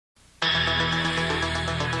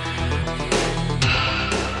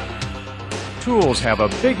Tools have a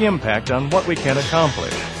big impact on what we can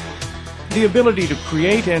accomplish. The ability to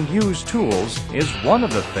create and use tools is one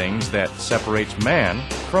of the things that separates man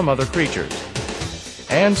from other creatures.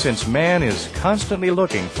 And since man is constantly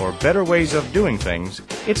looking for better ways of doing things,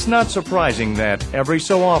 it's not surprising that every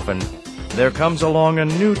so often there comes along a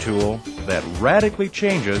new tool that radically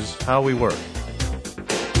changes how we work.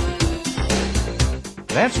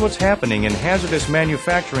 That's what's happening in hazardous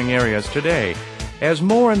manufacturing areas today, as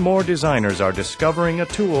more and more designers are discovering a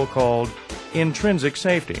tool called intrinsic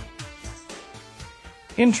safety.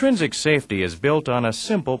 Intrinsic safety is built on a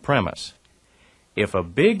simple premise. If a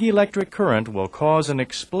big electric current will cause an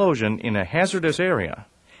explosion in a hazardous area,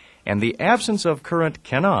 and the absence of current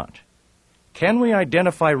cannot, can we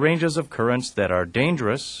identify ranges of currents that are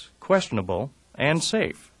dangerous, questionable, and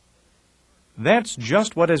safe? That's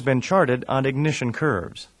just what has been charted on ignition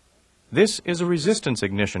curves. This is a resistance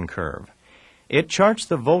ignition curve. It charts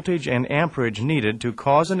the voltage and amperage needed to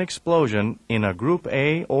cause an explosion in a Group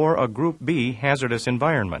A or a Group B hazardous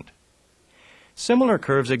environment. Similar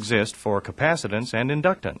curves exist for capacitance and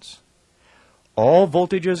inductance. All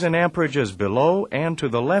voltages and amperages below and to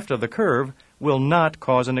the left of the curve will not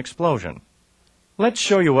cause an explosion. Let's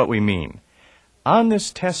show you what we mean. On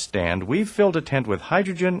this test stand, we've filled a tent with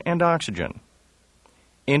hydrogen and oxygen.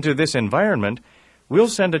 Into this environment, we'll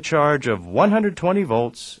send a charge of 120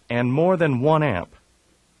 volts and more than 1 amp.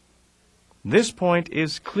 This point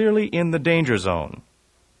is clearly in the danger zone.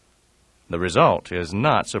 The result is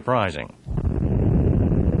not surprising.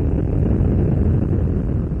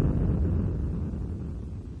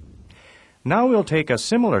 Now we'll take a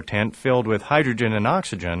similar tent filled with hydrogen and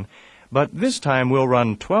oxygen, but this time we'll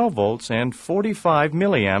run 12 volts and 45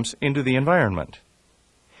 milliamps into the environment.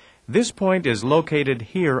 This point is located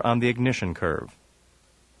here on the ignition curve.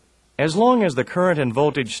 As long as the current and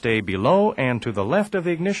voltage stay below and to the left of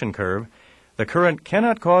the ignition curve, the current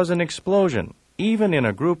cannot cause an explosion, even in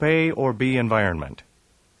a Group A or B environment.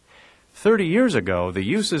 30 years ago, the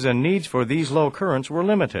uses and needs for these low currents were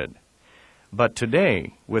limited. But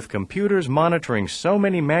today, with computers monitoring so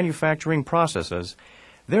many manufacturing processes,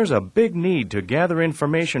 there's a big need to gather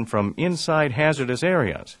information from inside hazardous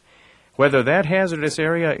areas, whether that hazardous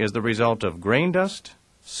area is the result of grain dust,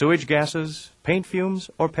 sewage gases, paint fumes,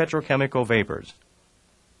 or petrochemical vapors.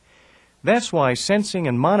 That's why sensing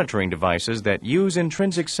and monitoring devices that use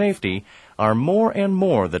intrinsic safety are more and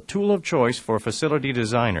more the tool of choice for facility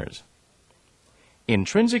designers.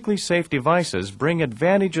 Intrinsically safe devices bring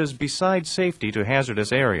advantages besides safety to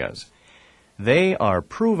hazardous areas. They are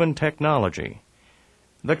proven technology.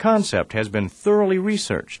 The concept has been thoroughly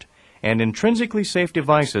researched, and intrinsically safe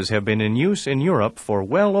devices have been in use in Europe for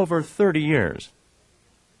well over 30 years.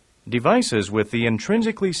 Devices with the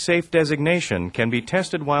intrinsically safe designation can be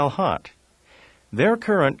tested while hot. Their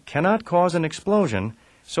current cannot cause an explosion,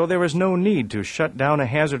 so there is no need to shut down a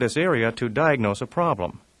hazardous area to diagnose a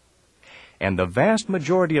problem. And the vast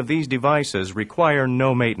majority of these devices require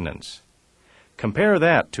no maintenance. Compare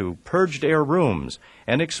that to purged air rooms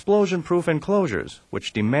and explosion-proof enclosures,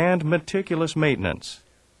 which demand meticulous maintenance.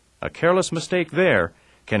 A careless mistake there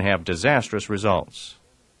can have disastrous results.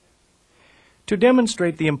 To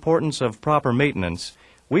demonstrate the importance of proper maintenance,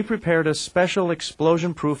 we prepared a special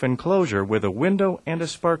explosion-proof enclosure with a window and a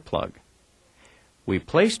spark plug. We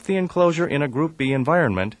placed the enclosure in a Group B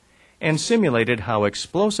environment and simulated how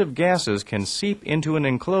explosive gases can seep into an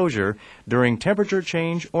enclosure during temperature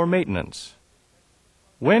change or maintenance.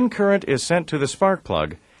 When current is sent to the spark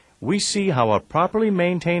plug, we see how a properly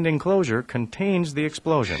maintained enclosure contains the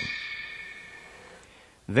explosion.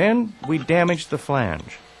 Then we damage the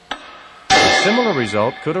flange. A similar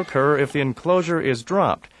result could occur if the enclosure is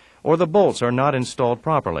dropped or the bolts are not installed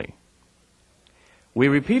properly. We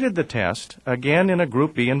repeated the test again in a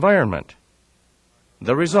Group B environment.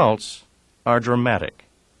 The results are dramatic.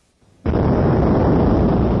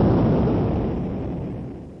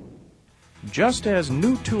 Just as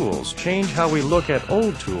new tools change how we look at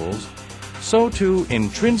old tools, so too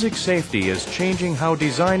intrinsic safety is changing how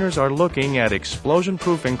designers are looking at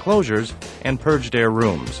explosion-proof enclosures and purged air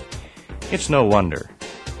rooms. It's no wonder.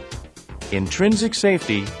 Intrinsic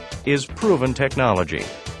safety is proven technology,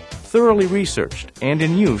 thoroughly researched and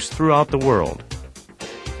in use throughout the world.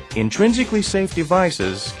 Intrinsically safe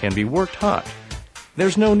devices can be worked hot.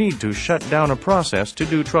 There's no need to shut down a process to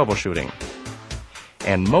do troubleshooting.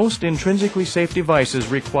 And most intrinsically safe devices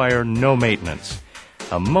require no maintenance,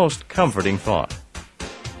 a most comforting thought.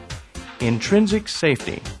 Intrinsic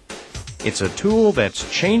safety. It's a tool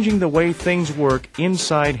that's changing the way things work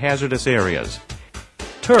inside hazardous areas.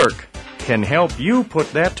 Turck can help you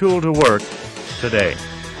put that tool to work today.